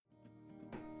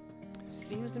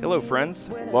Hello, friends.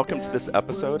 Welcome to this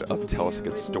episode of Tell Us a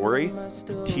Good Story,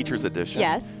 Teacher's Edition.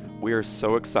 Yes. We are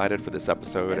so excited for this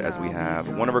episode as we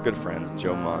have one of our good friends,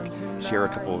 Joe Muck, share a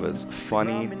couple of his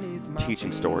funny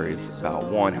teaching stories about,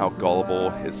 one, how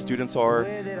gullible his students are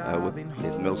with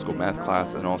his middle school math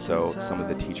class, and also some of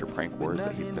the teacher prank wars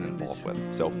that he's been involved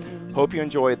with. So, hope you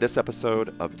enjoyed this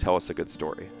episode of Tell Us a Good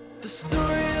Story. The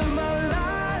story of my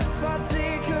life, I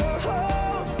take her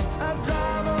home, I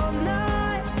drive all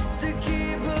night to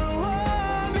keep her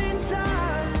warm in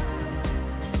time.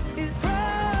 It's frozen.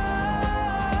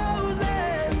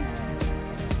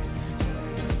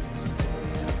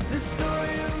 The story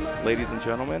of my Ladies and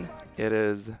gentlemen, it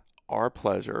is our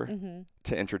pleasure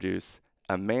to introduce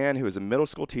a man who is a middle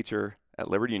school teacher at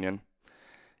Liberty Union,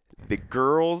 the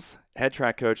girls' head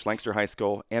track coach, Lancaster High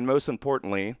School, and most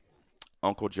importantly,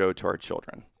 Uncle Joe to our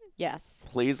children. Yes.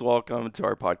 Please welcome to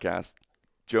our podcast,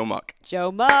 Joe Muck.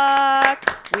 Joe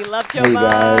Muck. We love Joe Hey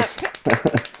Muck. guys,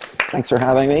 thanks for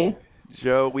having me.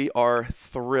 Joe, we are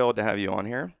thrilled to have you on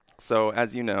here. So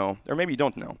as you know, or maybe you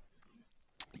don't know,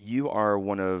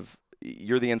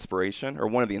 you're the inspiration or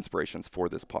one of the inspirations for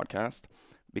this podcast,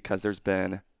 because there's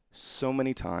been so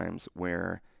many times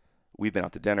where we've been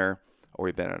out to dinner or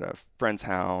we've been at a friend's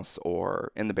house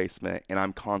or in the basement, and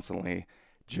I'm constantly,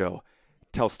 Joe,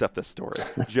 tell Steph this story.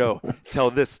 Joe, tell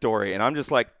this story. And I'm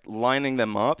just like lining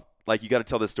them up. Like, you got to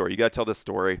tell this story. You got to tell this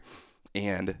story.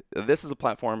 And this is a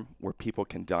platform where people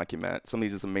can document some of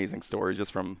these just amazing stories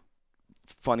just from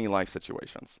funny life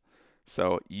situations.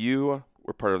 So you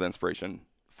were part of the inspiration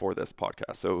for this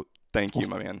podcast. So thank you,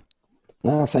 my man.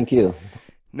 No, thank you.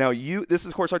 Now, this is,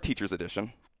 of course, our teacher's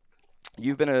edition.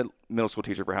 You've been a middle school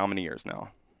teacher for how many years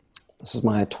now? This is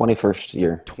my 21st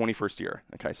year. 21st year.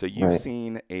 Okay, so you've Right.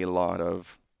 seen a lot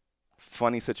of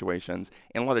funny situations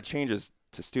and a lot of changes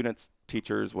to students,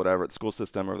 teachers, whatever, at the school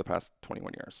system over the past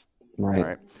 21 years.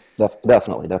 Right. Right.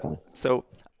 Definitely. So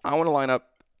I want to line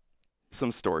up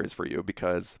some stories for you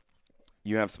because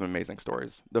you have some amazing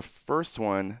stories. The first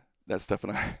one that Steph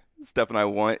and I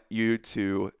want you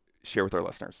to share with our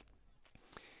listeners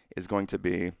is going to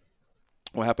be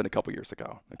what happened a couple years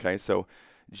ago. Okay, so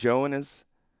Joe and his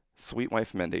sweet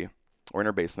wife Mindy were in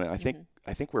her basement. I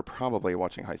think we're probably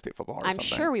watching High State football or I'm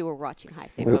something. sure we were watching High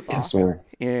State football. Yes, we were.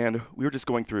 And we were just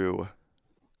going through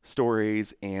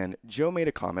stories, and Joe made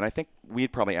a comment. I think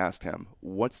we'd probably asked him,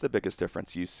 what's the biggest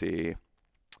difference you see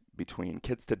between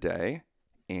kids today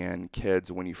and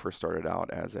kids when you first started out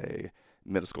as a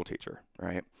middle school teacher,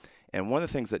 right? And one of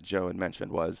the things that Joe had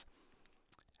mentioned was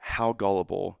how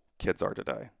gullible kids are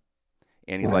today.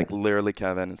 And he's Right. like, literally,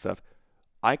 Kevin and stuff,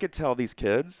 I could tell these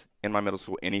kids in my middle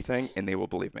school anything, and they will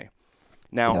believe me.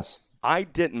 Now, Yes. I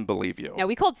didn't believe you. No,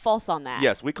 we called false on that.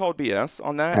 Yes, we called BS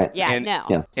on that. Right. Yeah, and, no.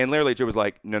 Yeah. And literally, Joe was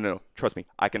like, no, trust me,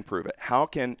 I can prove it. How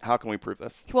can we prove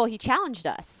this? Well, he challenged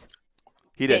us.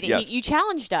 He did, he? yes. You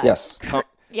challenged us. Yes.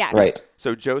 Yeah. Right.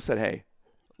 So Joe said, hey,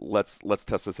 let's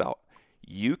test this out.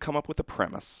 You come up with a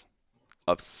premise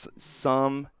of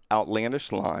some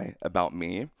outlandish lie about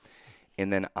me,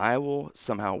 and then I will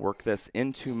somehow work this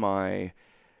into my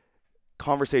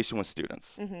conversation with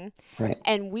students. Right.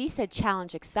 And we said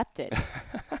challenge accepted.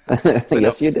 So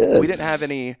Yes, no, you did. We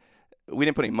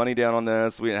didn't put any money down on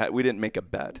this. We didn't make a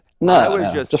bet. No, I was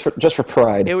no, just just for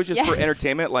pride. It was just for Yes.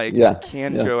 entertainment. Like, Yeah,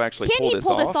 can yeah. Joe actually Can pull he this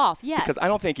pull off? this off? Yes. Because I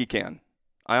don't think he can.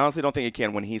 I honestly don't think he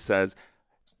can when he says,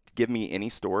 give me any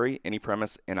story, any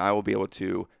premise, and I will be able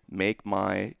to make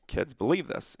my kids believe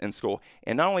this in school.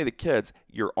 And not only the kids,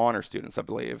 your honor students, I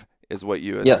believe, is what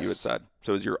you had Yes. said.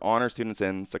 So it was your honor students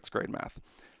in 6th grade math.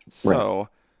 So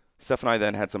Steph and I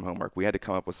then had some homework. We had to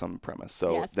come up with some premise.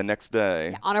 So Yes. the next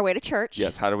day, On our way to church.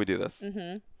 yes, how do we do this?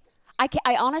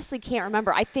 I honestly can't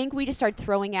remember. I think we just started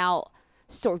throwing out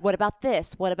stories. What about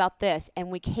this? What about this? And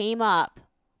we came up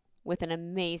with an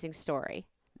amazing story.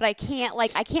 But I can't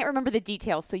remember the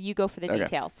details, so you go for the Okay.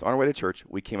 details. So on our way to church,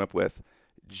 we came up with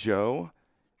Joe,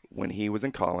 when he was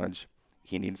in college,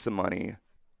 he needed some money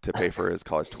to pay for his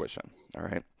college tuition. All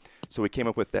right. So we came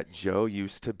up with that Joe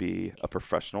used to be a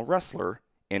professional wrestler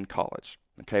in college.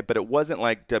 Okay. But it wasn't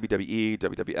like WWE,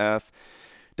 WWF,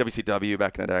 WCW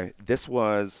back in the day. This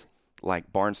was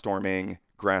like barnstorming,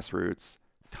 grassroots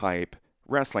type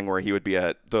wrestling where he would be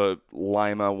at the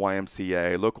Lima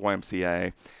YMCA, local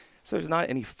YMCA. So there's not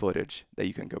any footage that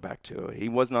you can go back to. He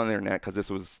wasn't on the internet because this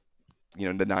was,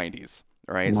 in the 90s,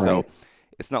 right? So Right.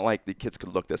 it's not like the kids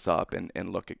could look this up and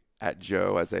look at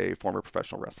Joe as a former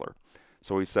professional wrestler.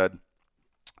 So we said,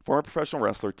 former professional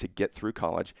wrestler, to get through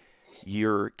college,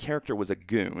 your character was a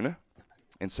goon,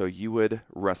 and so you would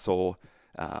wrestle,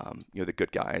 the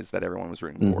good guys that everyone was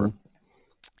rooting for.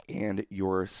 and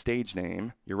your stage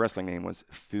name, your wrestling name was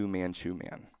Fu Manchu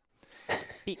Man.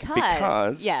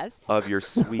 Because yes. of your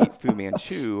sweet Fu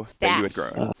Manchu that you had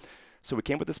Stash. grown. So we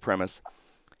came up with this premise.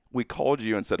 We called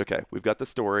you and said, okay, we've got the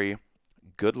story.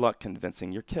 Good luck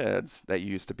convincing your kids that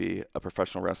you used to be a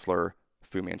professional wrestler,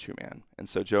 Fu Manchu Man. And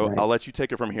so, Joe, Right. I'll let you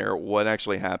take it from here. What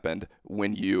actually happened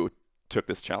when you took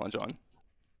this challenge on?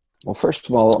 Well, first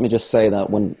of all, let me just say that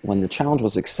when the challenge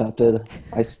was accepted,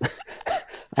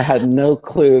 I had no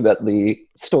clue that the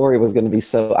story was going to be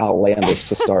so outlandish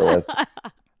to start with.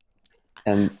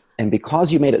 And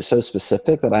because you made it so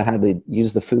specific that I had to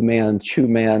use the Fu Manchu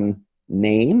Man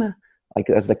name, like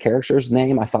as the character's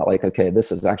name, I thought like, okay,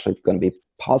 this is actually going to be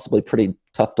possibly pretty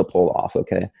tough to pull off.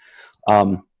 Okay.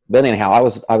 But anyhow, I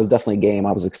was definitely game.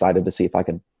 I was excited to see if I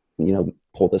could,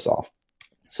 pull this off.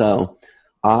 So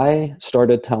I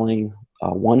started telling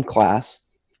one class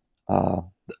a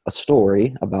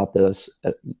story about this,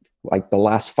 like the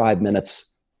last 5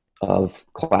 minutes of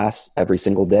class every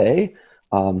single day.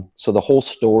 So the whole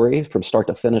story from start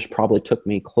to finish probably took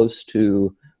me close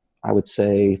to, I would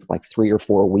say, like 3 or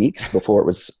 4 weeks before it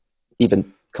was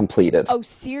even completed. Oh,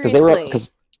 seriously?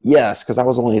 Because I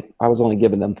was only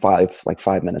giving them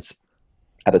 5 minutes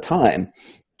at a time,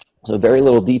 so very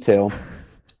little detail.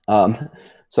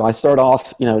 So I start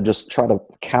off, just try to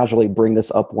casually bring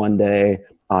this up one day.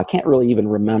 I can't really even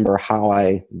remember how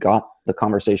I got the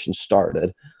conversation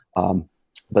started,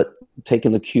 but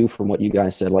taking the cue from what you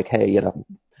guys said, like, hey,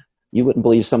 you wouldn't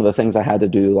believe some of the things I had to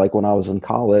do, like when I was in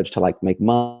college, to like make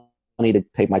money to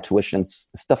pay my tuition,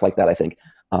 stuff like that. I think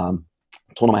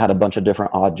told them I had a bunch of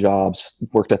different odd jobs,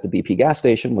 worked at the BP gas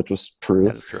station, which was true.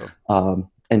 That is true.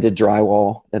 And did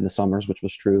drywall in the summers, which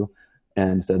was true.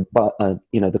 And said, but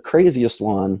the craziest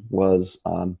one was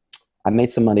I made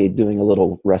some money doing a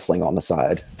little wrestling on the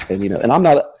side, and I'm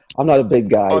not a big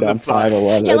guy. On the I'm side.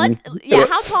 5'11".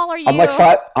 How tall are you? I'm like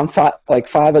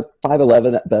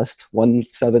 5'11" at best,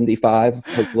 175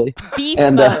 hopefully. Beast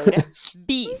and, mode.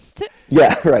 Beast.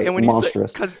 Yeah, right. And when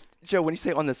Monstrous. because Joe, when you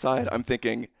say on the side, I'm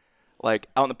thinking like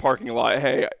out in the parking lot,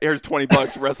 hey, here's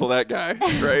 $20, wrestle that guy,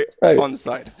 right? Right. On the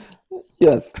side.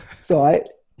 Yes. So I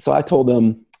told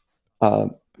them,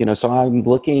 so I'm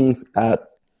looking at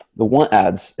the want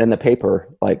ads in the paper,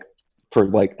 like for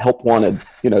like help wanted,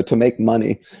 to make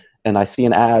money. And I see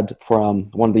an ad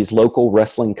from one of these local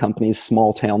wrestling companies,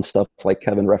 small town stuff like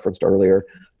Kevin referenced earlier.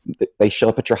 They show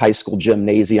up at your high school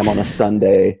gymnasium on a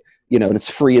Sunday, and it's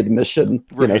free admission,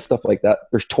 Right. Stuff like that.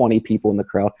 There's 20 people in the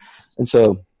crowd. And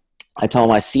so I tell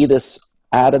them I see this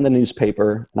ad in the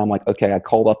newspaper and I'm like, okay, I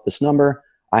called up this number.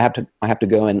 I have to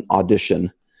go and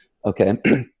audition. Okay.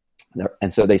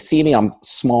 And so they see me, I'm a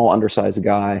small, undersized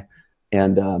guy.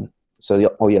 And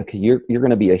so, oh yeah, you're going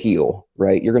to be a heel,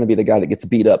 right? You're going to be the guy that gets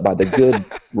beat up by the good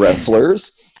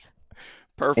wrestlers.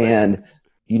 Perfect. And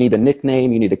you need a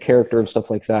nickname, you need a character and stuff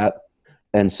like that.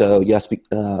 And so, yes,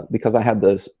 because I had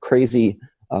this crazy,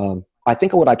 I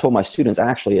think what I told my students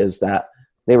actually is that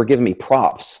they were giving me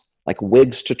props, like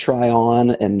wigs to try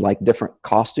on and like different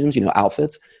costumes,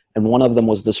 outfits. And one of them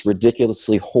was this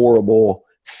ridiculously horrible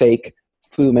fake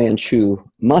Fu Manchu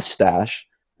mustache.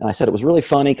 And I said it was really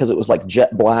funny because it was like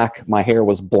jet black. My hair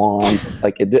was blonde.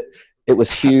 Like it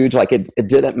was huge. Like it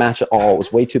didn't match at all. It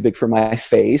was way too big for my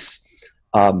face.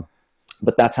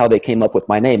 But that's how they came up with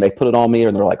my name. They put it on me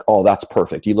and they're like, oh, that's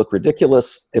perfect. You look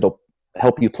ridiculous. It'll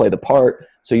help you play the part.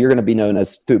 So you're going to be known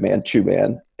as Fu Manchu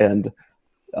Man. And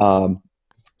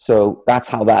so that's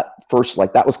how that first,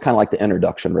 like, that was kind of like the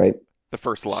introduction, right? The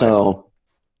first line. So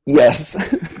yes,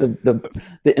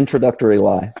 the introductory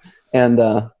lie.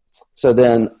 And so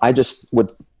then I just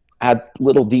would add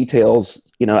little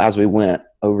details, as we went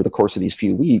over the course of these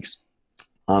few weeks.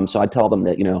 So I tell them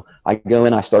that, I go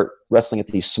in, I start wrestling at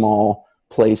these small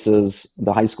places,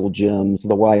 the high school gyms,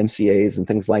 the YMCAs and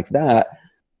things like that.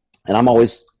 And I'm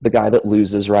always the guy that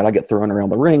loses, right? I get thrown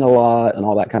around the ring a lot and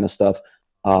all that kind of stuff.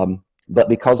 But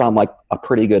because I'm like a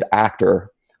pretty good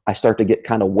actor, I start to get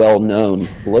kind of well known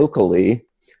locally,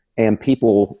 and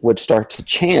people would start to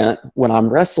chant when I'm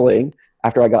wrestling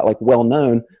after I got like well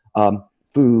known,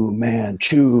 Fu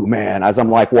Manchu Man, as I'm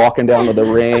like walking down to the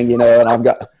ring, and I've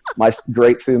got my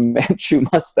great Fu Manchu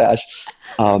mustache.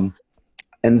 And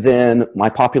then my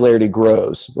popularity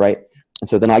grows, right? And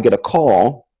so then I get a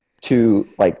call to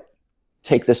like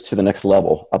take this to the next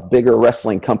level. A bigger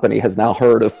wrestling company has now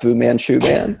heard of Fu Manchu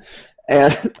Man.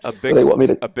 And so they want me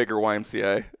to a bigger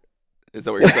YMCA. Is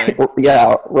that what you're saying?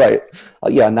 Yeah, right.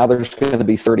 Now there's going to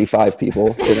be 35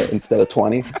 people instead of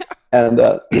 20. And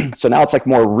so now it's like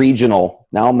more regional.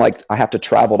 Now I'm like, I have to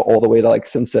travel all the way to like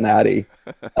Cincinnati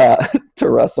to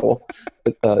wrestle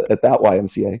at that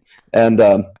YMCA.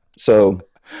 And so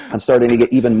I'm starting to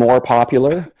get even more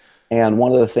popular. And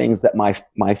one of the things that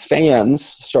my fans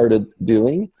started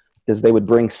doing is they would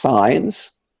bring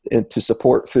signs to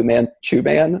support Fu Manchu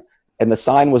Man. And the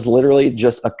sign was literally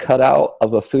just a cutout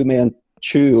of a Fu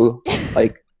Manchu,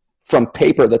 like from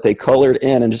paper that they colored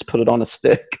in and just put it on a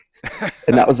stick.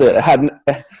 And that was it. It hadn't,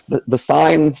 the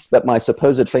signs that my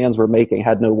supposed fans were making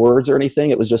had no words or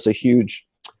anything. It was just a huge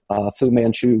Fu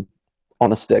Manchu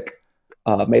on a stick.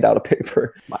 Made out of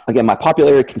paper. Again, my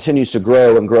popularity continues to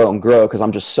grow and grow and grow because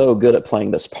I'm just so good at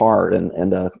playing this part.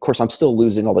 And of course, I'm still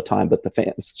losing all the time, but the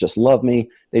fans just love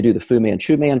me. They do the Fu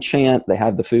Manchu Man chant. They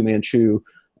have the Fu Manchu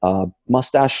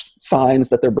mustache signs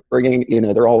that they're bringing. You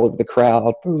know, they're all over the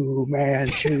crowd. Fu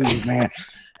Manchu Man.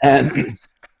 And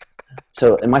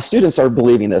so, and my students are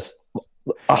believing this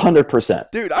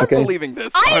 100%. Dude, I'm believing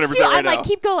this 100% I am too. right I'm now. like,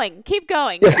 keep going. Keep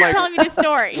Like, telling me the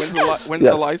story. When's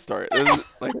Yes. the lie start?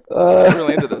 Like, I'm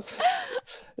really into this.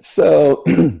 So,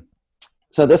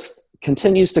 so this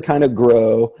continues to kind of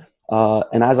grow.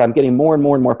 And as I'm getting more and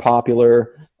more and more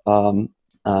popular,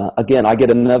 again, I get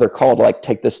another call to like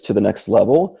take this to the next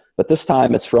level, but this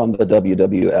time it's from the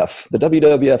WWF. The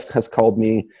WWF has called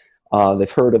me.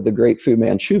 They've heard of the great Fu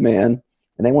Manchu Man,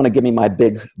 and they want to give me my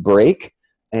big break.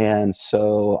 And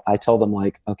so I tell them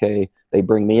like, okay, they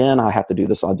bring me in, I have to do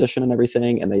this audition and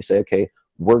everything. And they say, okay,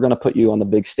 we're going to put you on the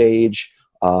big stage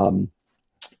in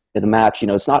a match. You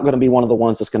know, it's not going to be one of the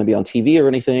ones that's going to be on TV or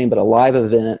anything, but a live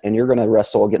event. And you're going to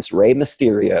wrestle against Rey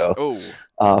Mysterio.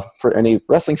 Oh, For any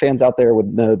wrestling fans out there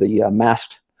would know the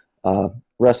masked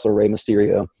wrestler Rey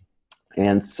Mysterio.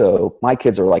 And so my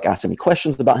kids are like asking me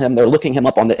questions about him. They're looking him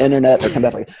up on the internet. They're coming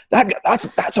back like,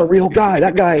 that's a real guy.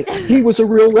 That guy, he was a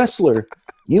real wrestler.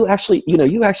 You actually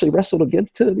wrestled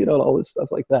against him, all this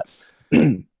stuff like that.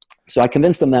 So I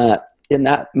convinced them that in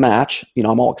that match,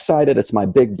 I'm all excited. It's my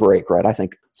big break, right? I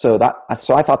think so.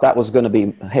 So I thought that was going to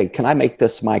be, hey, can I make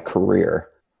this my career?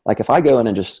 Like if I go in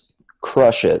and just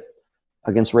crush it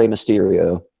against Rey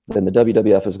Mysterio, then the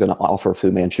WWF is going to offer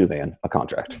Fu Manchu Man a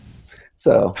contract.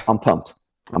 So I'm pumped.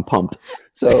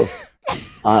 So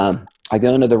I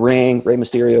go into the ring. Rey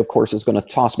Mysterio, of course, is going to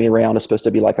toss me around. It's supposed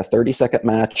to be like a 30-second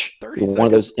match. 30 one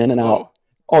of those in and out.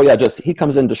 Oh, yeah, just he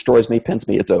comes in, destroys me, pins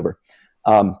me, it's over.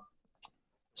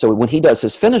 So when he does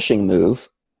his finishing move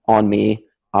on me,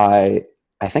 I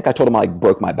think I told him I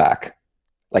broke my back.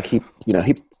 Like he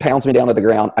pounds me down to the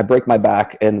ground. I break my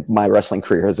back, and my wrestling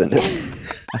career has ended.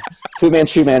 Fu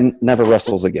Manchu Man never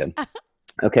wrestles again.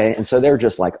 Okay, and so they're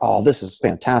just like, oh, this is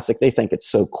fantastic. They think it's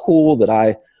so cool that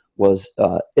I was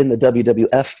in the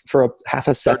WWF for half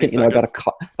a second. I got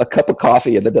a cup of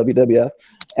coffee in the WWF.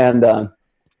 And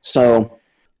so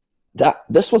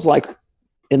this was like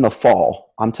in the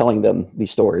fall. I'm telling them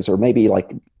these stories, or maybe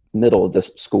like middle of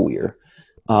this school year.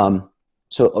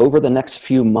 So over the next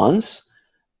few months,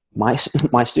 my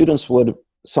students would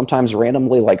sometimes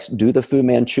randomly like do the Fu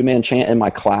Manchu Man chant in my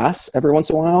class every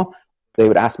once in a while. They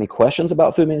would ask me questions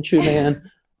about Fu Manchu Man.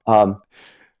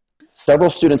 Several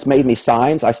students made me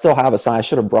signs. I still have a sign. I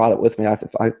should have brought it with me. I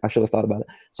should have thought about it.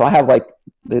 So I have like,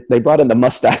 they brought in the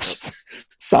mustache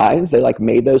signs. They like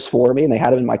made those for me, and they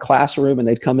had them in my classroom, and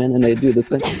they'd come in and they'd do the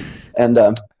thing.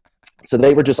 And so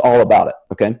they were just all about it.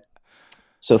 Okay.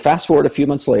 So fast forward a few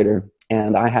months later,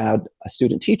 and I had a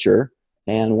student teacher,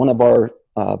 and one of our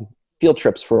field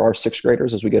trips for our sixth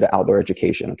graders as we go to outdoor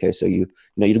education. Okay. So you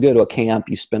go to a camp,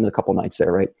 you spend a couple nights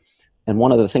there, right? And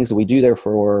one of the things that we do there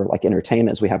for like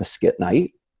entertainment is we have a skit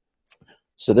night.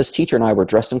 So this teacher and I were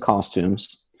dressed in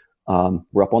costumes.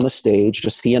 We're up on the stage,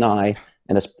 just he and I,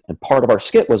 and part of our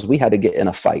skit was we had to get in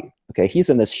a fight. Okay.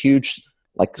 He's in this huge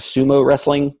like sumo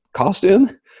wrestling costume,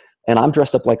 and I'm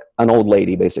dressed up like an old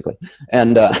lady basically.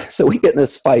 And so we get in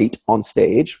this fight on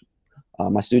stage,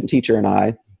 my student teacher and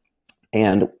I.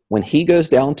 And when he goes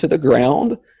down to the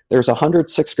ground, there's 100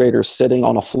 sixth graders sitting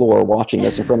on a floor watching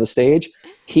this in front of the stage.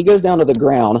 He goes down to the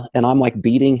ground, and I'm like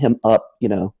beating him up,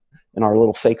 in our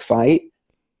little fake fight.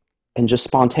 And just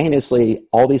spontaneously,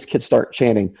 all these kids start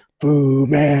chanting, Fu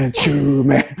Manchu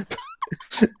Man.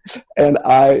 And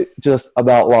I just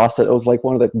about lost it. It was like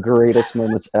one of the greatest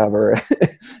moments ever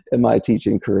in my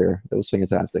teaching career. It was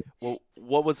fantastic. Well,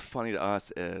 what was funny to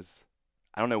us is,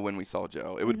 I don't know when we saw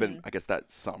Joe. It would have been, I guess,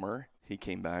 that summer he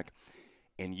came back,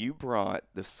 and you brought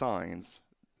the signs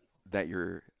that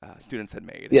your students had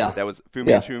made. Yeah. That was Fu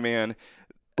Manchu Man.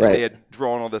 Right. They had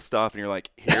drawn all this stuff, and you're like,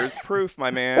 here's proof,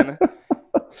 my man.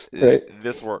 Right.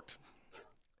 This worked.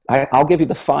 I'll give you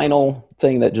the final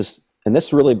thing that and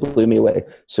this really blew me away.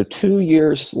 So 2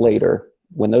 years later,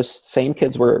 when those same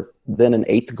kids were then in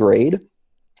 8th grade,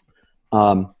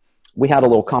 we had a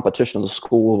little competition at the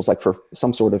school. It was like for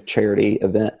some sort of charity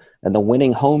event, and the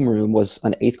winning homeroom was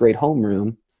an 8th grade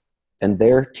homeroom. And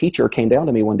their teacher came down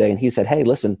to me one day and he said, "Hey,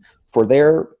 listen, for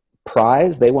their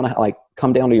prize, they want to like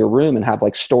come down to your room and have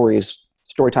like story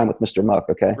time with Mr. Muck."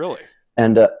 Okay. Really?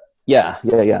 And yeah.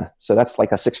 So that's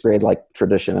like a 6th grade like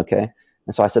tradition. Okay.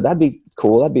 And so I said, that'd be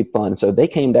cool. That'd be fun. So they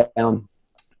came down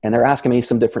and they're asking me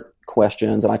some different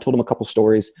questions. And I told them a couple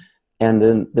stories. And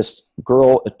then this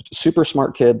girl, a super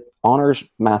smart kid, honors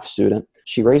math student,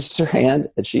 she raised her hand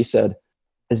and she said,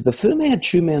 "Is the Fu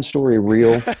Manchu Man story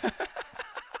real?"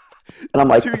 And I'm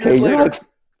like, 2 years okay, you're later. like,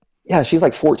 yeah, she's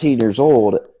like 14 years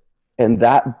old. And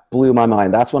that blew my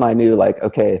mind. That's when I knew like,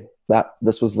 okay,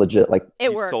 this was legit. Like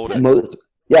It You worked. sold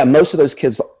it. most of those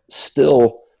kids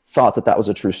still thought that was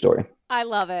a true story. I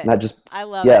love it. And that just, I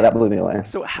love yeah, it. that blew me away.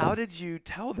 So how did you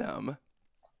tell them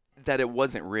that it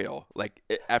wasn't real? Like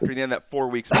after the end of that 4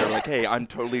 weeks, where they're like, "Hey, I'm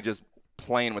totally just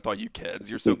playing with all you kids.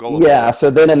 You're so gullible." Yeah. So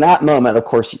then in that moment, of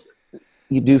course,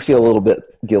 you do feel a little bit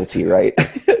guilty, right?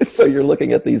 So you're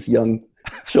looking at these young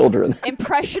children.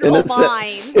 Impressionable Innocent-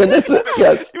 minds. Innocent,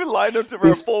 yes. You would line up to for a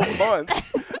These- full month.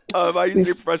 I used to be a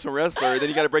these- professional wrestler. Then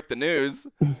you got to break the news.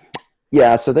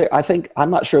 Yeah. So I think, I'm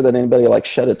not sure that anybody like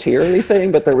shed a tear or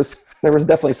anything, but there was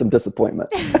definitely some disappointment.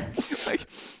 Like,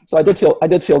 So I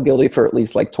did feel guilty for at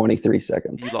least like 23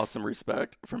 seconds. you lost some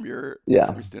respect from your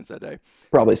students that day.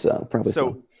 Probably so.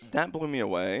 So that blew me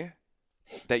away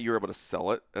that you were able to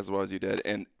sell it as well as you did.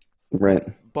 And Right.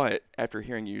 but after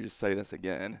hearing you just say this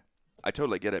again, I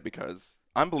totally get it because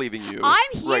I'm believing you. I'm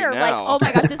here right like, now. oh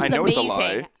my gosh, this I is know it's a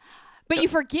amazing. lie. But you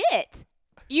forget.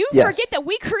 You Yes. forget that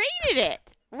we created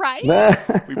it, right?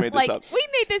 We made this Like up. we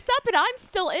made this up and I'm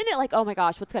still in it. Like, oh my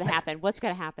gosh, what's gonna happen? What's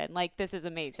gonna happen? Like, this is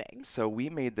amazing. So we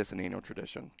made this an annual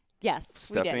tradition. Yes,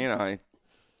 Stephanie we did. and I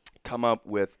come up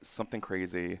with something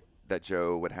crazy that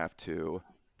Joe would have to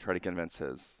try to convince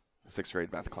his 6th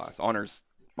grade math class, honors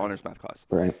math class.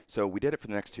 Right. So we did it for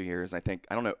the next 2 years. I think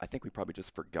we probably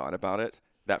just forgot about it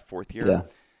that 4th year. Yeah.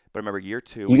 But I remember year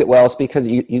 2. Well, it's because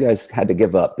you guys had to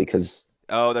give up because,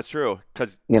 Oh, that's true.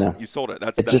 Because you know, you sold it.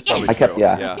 That's it just, probably I kept, true.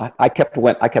 yeah, I kept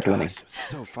winning. Gosh, it was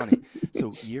so funny.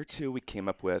 So year 2, we came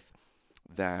up with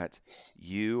that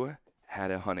you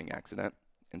had a hunting accident.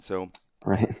 And so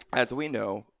Right. as we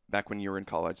know, back when you were in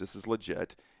college, this is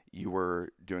legit. You were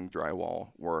doing drywall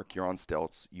work. You're on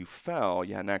stilts. You fell.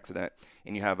 You had an accident,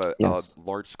 and you have a Yes.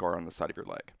 large scar on the side of your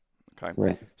leg. Okay.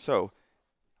 Right. So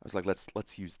I was like,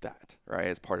 let's use that, right,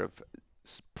 as part of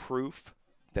proof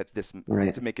that this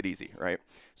Right. to make it easy, right?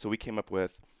 So we came up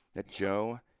with that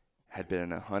Joe had been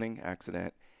in a hunting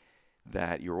accident,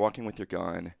 that you were walking with your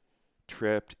gun,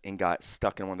 tripped, and got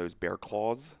stuck in one of those bear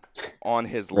claws on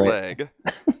his Right. leg,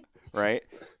 right?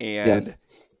 And Yes.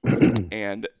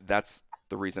 and that's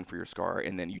the reason for your scar,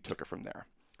 and then you took it from there.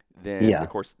 Then Yeah. of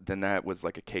course, then that was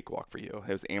like a cakewalk for you.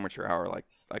 It was amateur hour. Like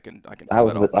I can. That pull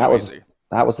was off that now was easy.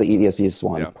 that was the easiest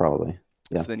one, Yeah. probably.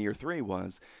 Yeah. So then year 3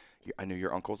 was, I knew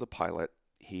your uncle's a pilot.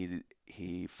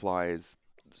 He flies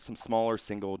some smaller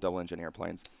single double engine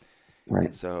airplanes. Right.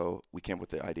 And so we came up with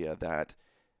the idea that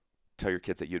tell your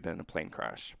kids that you'd been in a plane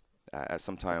crash at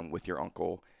some time with your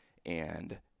uncle.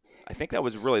 And I think that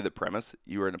was really the premise.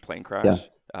 You were in a plane crash,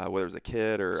 whether it was a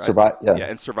kid or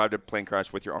and survived a plane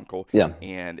crash with your uncle. Yeah.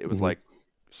 And it was like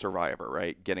Survivor,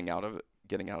 right? Getting out of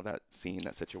that scene,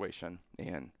 that situation.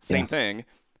 And same Yes. thing,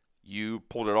 you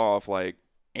pulled it off like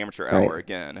amateur Right. hour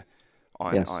again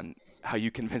on Yes. on how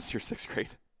you convinced your 6th grade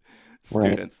Right.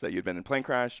 students that you'd been in a plane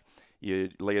crash,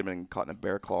 you'd later been caught in a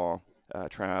bear claw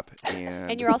trap,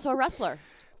 And you're also a wrestler.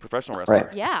 professional wrestler.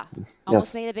 Right. Yeah.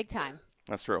 Almost Yes. made it big time.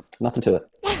 That's true. Nothing to it.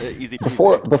 Easy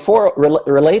Before peasy.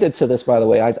 related to this, by the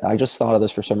way, I just thought of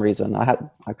this for some reason. I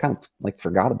kind of like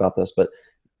forgot about this, but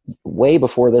way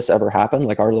before this ever happened,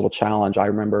 like our little challenge, I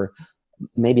remember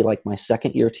maybe like my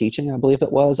 2nd year teaching, I believe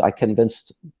it was, I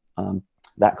convinced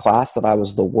that class that I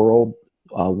was the world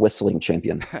whistling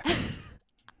champion.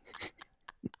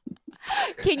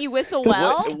 Can you whistle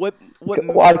well? What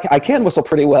Well, I can whistle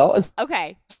pretty well. And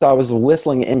Okay. so I was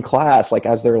whistling in class, like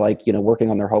as they're like, working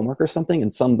on their homework or something,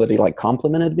 and somebody like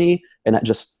complimented me, and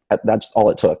that's all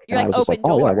it took. You're and I like, was just like,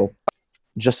 open oh yeah, door. well,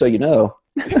 just so you know,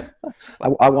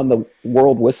 I won the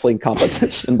world whistling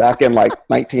competition back in like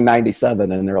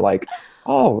 1997, and they're like,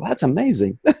 oh, that's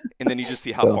amazing. and then you just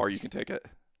see how So- far you can take it.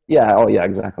 Yeah. Oh yeah,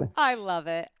 exactly. I love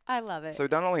it. I love it. So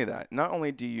not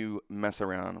only do you mess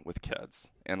around with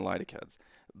kids and lie to kids,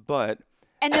 but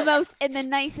and the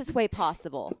nicest way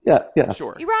possible. Yeah. Yes.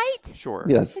 sure, You right? sure,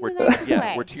 Yes. In We're, the nicest yeah,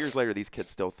 way. where 2 years later these kids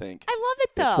still think. I love it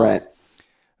That's though. Right.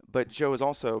 But Joe has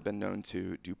also been known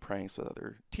to do pranks with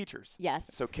other teachers. Yes.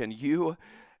 So can you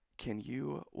Can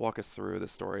you walk us through the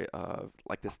story of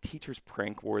like this teacher's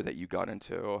prank war that you got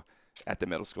into at the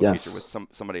middle school teacher with Yes.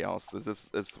 somebody else?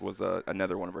 This was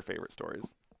another one of our favorite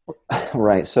stories.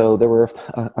 Right. So there were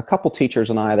a couple teachers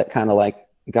and I that kind of like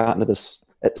got into this.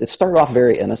 It started off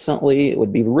very innocently. It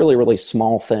would be really, really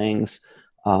small things,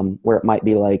 where it might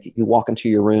be like you walk into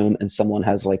your room and someone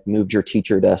has like moved your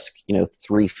teacher desk,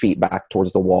 3 feet back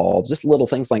towards the wall, just little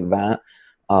things like that.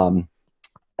 Um,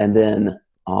 and then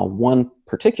one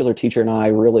particular teacher and I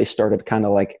really started kind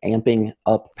of like amping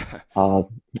up uh,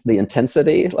 the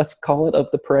intensity, let's call it, of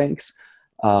the pranks.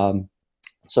 Um,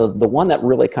 so the one that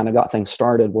really kind of got things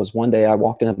started was one day I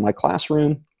walked into my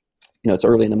classroom. It's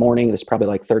early in the morning. It's probably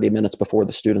like 30 minutes before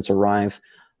the students arrive.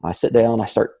 I sit down, I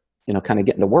start, kind of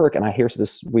getting to work, and I hear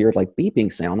this weird like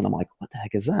beeping sound, and I'm like, what the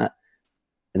heck is that?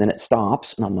 And then it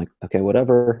stops, and I'm like, okay,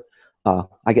 whatever.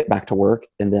 I get back to work,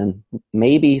 and then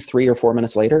maybe 3 or 4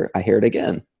 minutes later, I hear it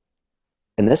again.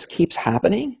 And this keeps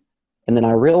happening. And then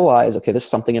I realize, okay, there's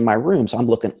something in my room. So I'm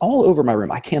looking all over my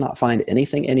room. I cannot find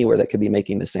anything anywhere that could be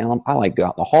making the sound. I like go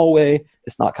out in the hallway.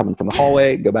 It's not coming from the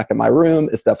hallway. Go back in my room.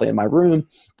 It's definitely in my room.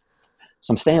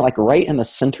 So I'm standing like right in the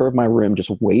center of my room, just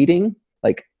waiting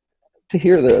like to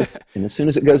hear this. And as soon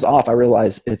as it goes off, I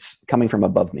realize it's coming from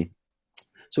above me.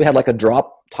 So we had like a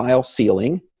drop tile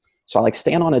ceiling. So I like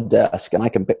stand on a desk and I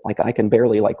can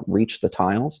barely like reach the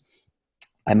tiles.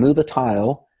 I move a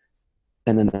tile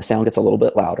and then the sound gets a little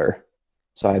bit louder.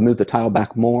 So I move the tile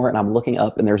back more and I'm looking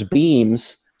up and there's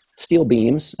beams, steel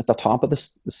beams at the top of the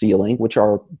ceiling, which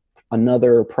are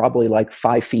another probably like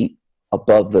 5 feet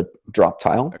above the drop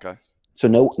tile. Okay. So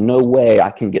no way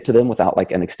I can get to them without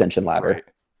like an extension ladder. Right.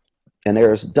 And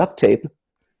there's duct tape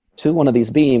to one of these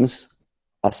beams,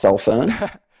 a cell phone.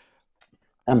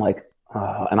 I'm like,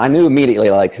 and I knew immediately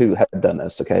like who had done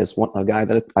this. Okay, it's a guy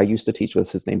that I used to teach with.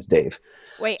 His name's Dave.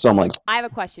 Wait, So I'm like, I have a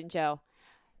question, Joe.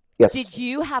 yes. Did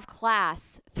you have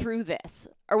class through this,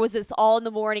 or was this all in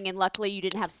the morning and luckily you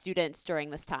didn't have students during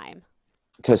this time?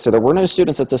 Okay, so there were no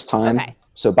students at this time. Okay.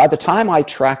 So by the time I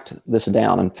tracked this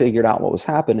down and figured out what was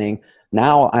happening,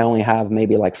 now I only have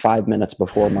maybe like 5 minutes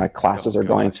before my classes are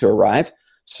going to arrive.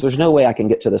 So there's no way I can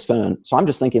get to this phone. So I'm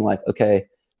just thinking like, okay,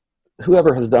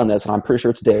 whoever has done this, and I'm pretty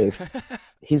sure it's Dave,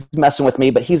 he's messing with me,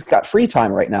 but he's got free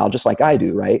time right now, just like I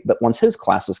do, right? But once his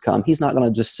classes come, he's not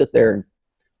going to just sit there and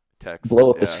Text. blow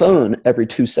up his phone every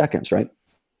 2 seconds, right?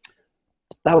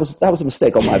 That was a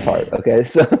mistake on my part, okay?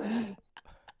 So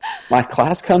my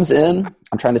class comes in,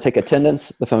 I'm trying to take attendance,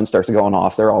 the phone starts going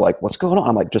off. They're all like, what's going on?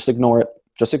 I'm like, just ignore it.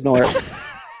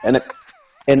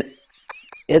 And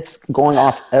it's going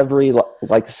off every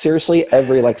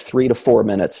 3 to 4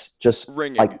 minutes, just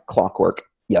Ringing. like clockwork.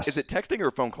 Yes. Is it texting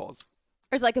or phone calls?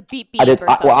 There's like a beep beep I did. or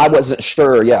something. I wasn't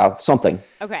sure. Yeah, something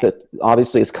Okay. that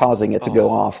obviously is causing it to go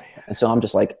Oh, off. man. And so I'm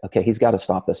just like, okay, he's got to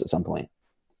stop this at some point.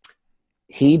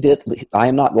 He did. I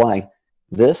am not lying.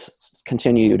 This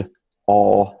continued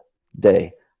all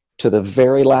day to the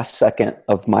very last second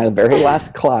of my very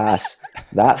last class.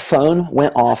 That phone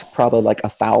went off probably like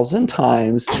 1,000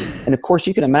 times. And of course,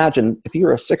 you can imagine if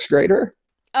you're a 6th grader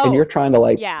and you're trying to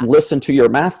like yeah. listen to your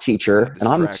math teacher, and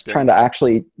I'm Distracting. trying to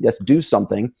actually just do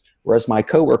something. Whereas my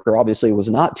coworker obviously was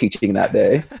not teaching that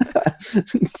day.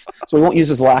 So we won't use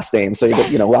his last name. So, I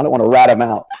don't want to rat him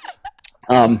out.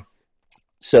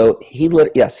 So he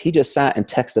just sat and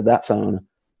texted that phone.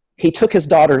 He took his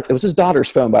daughter, it was his daughter's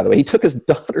phone, by the way. He took his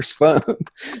daughter's phone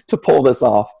to pull this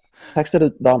off. Texted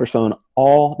his daughter's phone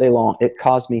all day long. It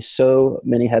caused me so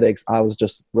many headaches. I was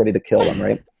just ready to kill him,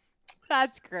 right?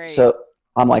 That's great. So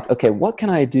I'm like, okay, what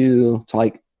can I do to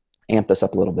like amp this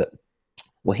up a little bit?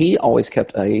 Well, he always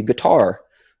kept a guitar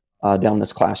down in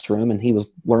this classroom, and he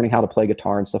was learning how to play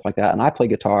guitar and stuff like that. And I play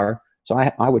guitar, so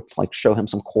I would like show him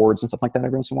some chords and stuff like that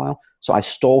every once in a while. So I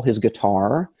stole his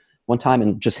guitar one time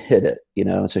and just hid it,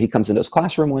 So he comes into his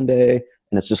classroom one day,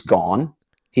 and it's just gone.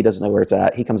 He doesn't know where it's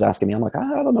at. He comes asking me. I'm like,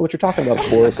 I don't know what you're talking about, of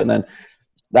course. And then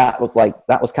that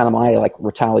was kind of my like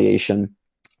retaliation.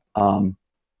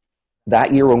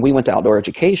 That year when we went to outdoor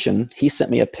education, he sent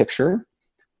me a picture.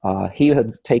 He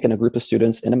had taken a group of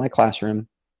students into my classroom.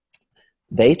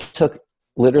 They took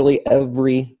literally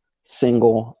every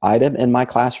single item in my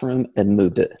classroom and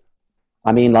moved it.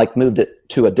 I mean, like moved it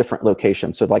to a different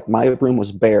location. So like my room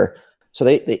was bare. So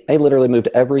they literally moved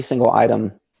every single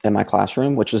item in my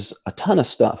classroom, which is a ton of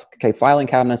stuff. Okay, filing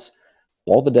cabinets,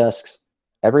 all the desks,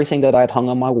 everything that I'd hung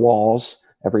on my walls,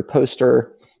 every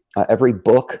poster, every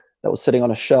book that was sitting on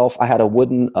a shelf. I had a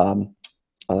wooden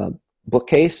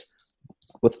bookcase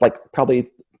with like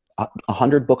probably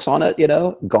 100 books on it,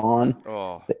 gone.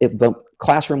 Oh, The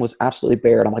classroom was absolutely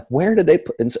bare. And I'm like, where did they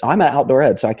put, and I'm at outdoor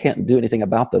ed, so I can't do anything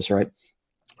about this, right?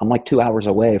 I'm like 2 hours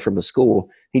away from the school.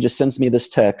 He just sends me this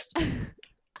text,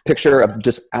 picture of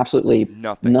just absolutely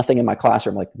nothing in my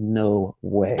classroom. Like, no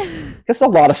way. It's a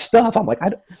lot of stuff. I'm like,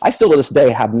 I still to this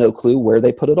day have no clue where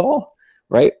they put it all,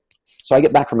 right? So I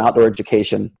get back from outdoor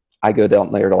education. I go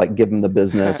down there to like give him the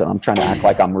business, and I'm trying to act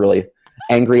like I'm really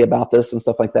angry about this and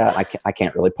stuff like that. I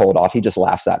can't really pull it off. He just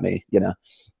laughs at me, you know?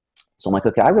 So I'm like,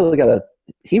 okay,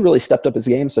 he really stepped up his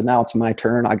game. So now it's my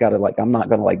turn. I'm not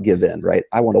going to like give in, right?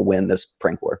 I want to win this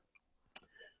prank war.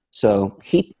 So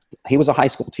he was a high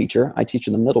school teacher. I teach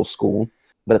in the middle school,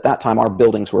 but at that time our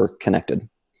buildings were connected.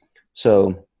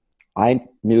 So I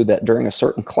knew that during a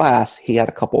certain class, he had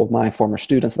a couple of my former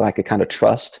students that I could kind of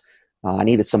trust. I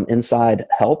needed some inside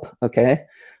help, okay,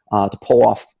 to pull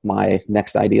off my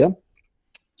next idea.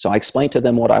 So I explained to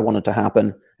them what I wanted to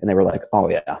happen, and they were like, oh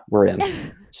yeah, we're in.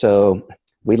 So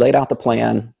we laid out the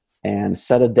plan and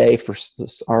set a day for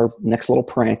our next little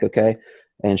prank, okay?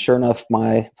 And sure enough,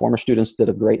 my former students did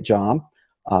a great job.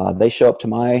 They show up to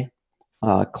my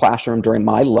classroom during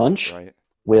my lunch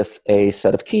with a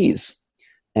set of keys.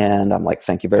 And I'm like,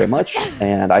 thank you very much.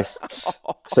 And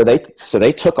so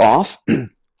they took off. And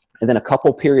then a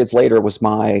couple periods later was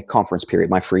my conference period,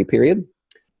 my free period.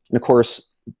 And of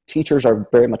course, teachers are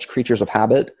very much creatures of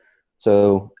habit.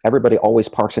 So everybody always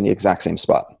parks in the exact same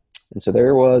spot. And so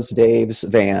there was Dave's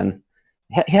van.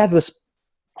 He had this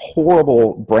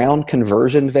horrible brown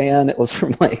conversion van. It was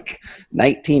from like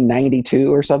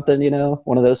 1992 or something, you know,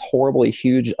 one of those horribly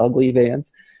huge, ugly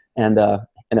vans. And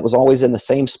it was always in the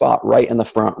same spot right in the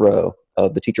front row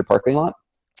of the teacher parking lot.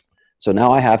 So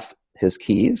now I have his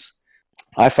keys.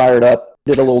 I fired up,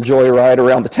 did a little joyride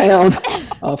around the town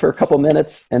for a couple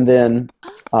minutes. And then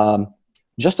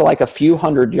just like a few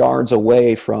hundred yards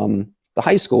away from the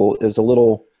high school is a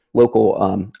little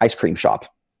local ice cream shop.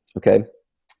 Okay.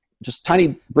 Just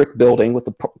tiny brick building with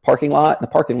the parking lot. The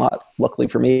parking lot, luckily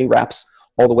for me, wraps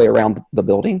all the way around the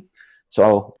building. So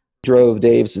I drove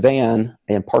Dave's van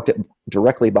and parked it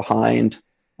directly behind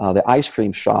the ice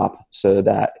cream shop so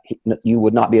that you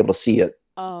would not be able to see it.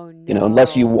 Oh, no. You know,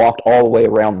 unless you walked all the way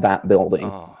around that building.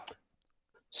 Oh.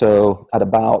 So at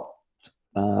about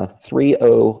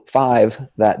 3:05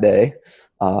 that day,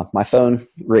 my phone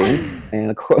rings, and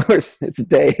of course it's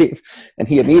Dave, and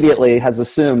he immediately has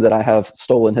assumed that I have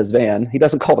stolen his van. He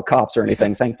doesn't call the cops or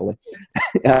anything, thankfully.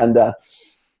 And of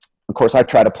course I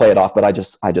try to play it off, but I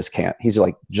just can't. He's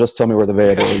like, just tell me where the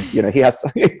van is. You know,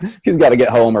 he's got to get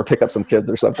home or pick up some kids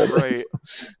or something. Right.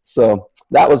 So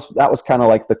that was kind of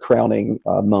like the crowning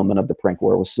moment of the prank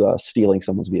war, was stealing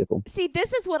someone's vehicle. See,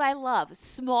 this is what I love.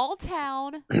 Small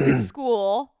town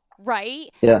school, right?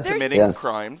 Yes. Committing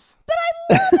crimes. But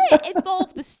I love it. It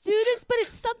involves the students, but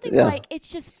it's something like,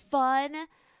 it's just fun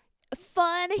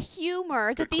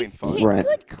humor. Good, that these clean kids, fun.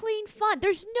 Good, clean fun.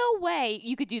 There's no way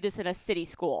you could do this in a city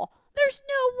school. There's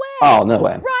no way. Oh, no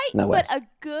way. Right? No way. But a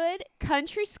good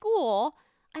country school,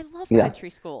 I love country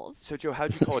schools. So, Joe,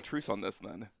 how'd you call a truce on this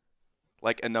then?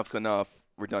 Like, enough's enough.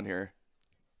 We're done here.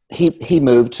 He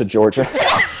moved to Georgia.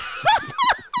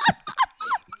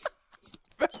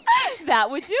 That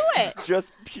would do it.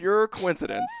 Just pure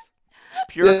coincidence.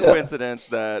 Coincidence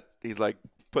that he's like,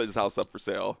 put his house up for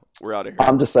sale. We're out of here.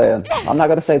 I'm just saying. I'm not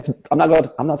gonna say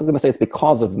it's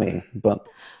because of me, but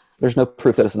there's no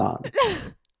proof that it's not.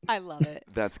 I love it.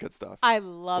 That's good stuff. I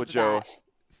love Joe, that.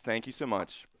 thank you so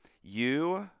much.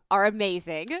 You are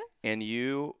amazing. And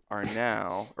you are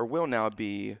now, or will now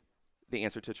be, the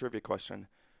answer to a trivia question.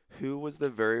 Who was the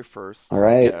very first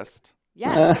guest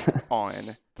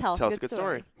on Tell Us a Good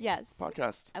Story? Yes.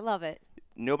 Podcast. I love it.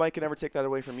 Nobody can ever take that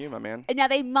away from you, my man. And now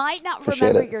they might not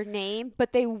remember your name,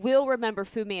 but they will remember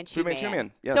Fu Manchu Man. Fu Manchu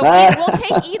Man, yes. So we'll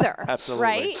take either. Absolutely.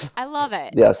 Right? I love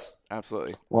it. Yes.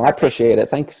 Absolutely. Well, I appreciate it.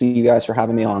 Thanks you guys for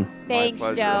having me on. Thanks,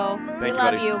 Joe. We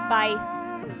love you. Bye.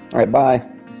 All right, bye.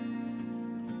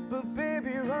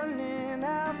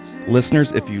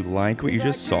 Listeners, if you like what you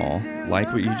just saw,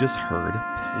 like what you just heard,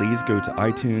 please go to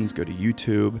iTunes, go to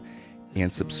YouTube,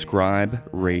 and subscribe,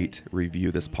 rate,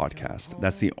 review this podcast.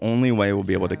 That's the only way we'll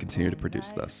be able to continue to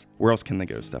produce this. Where else can they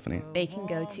go, Stephanie? They can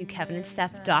go to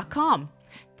kevinandsteph.com.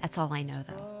 That's all I know,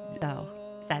 though. So,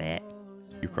 is that it?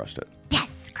 You crushed it.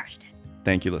 Yes, crushed it.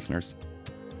 Thank you, listeners.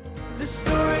 The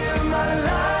story of my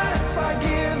life, I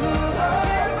give her up.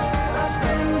 I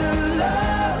spend her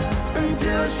love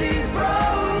until she's broke.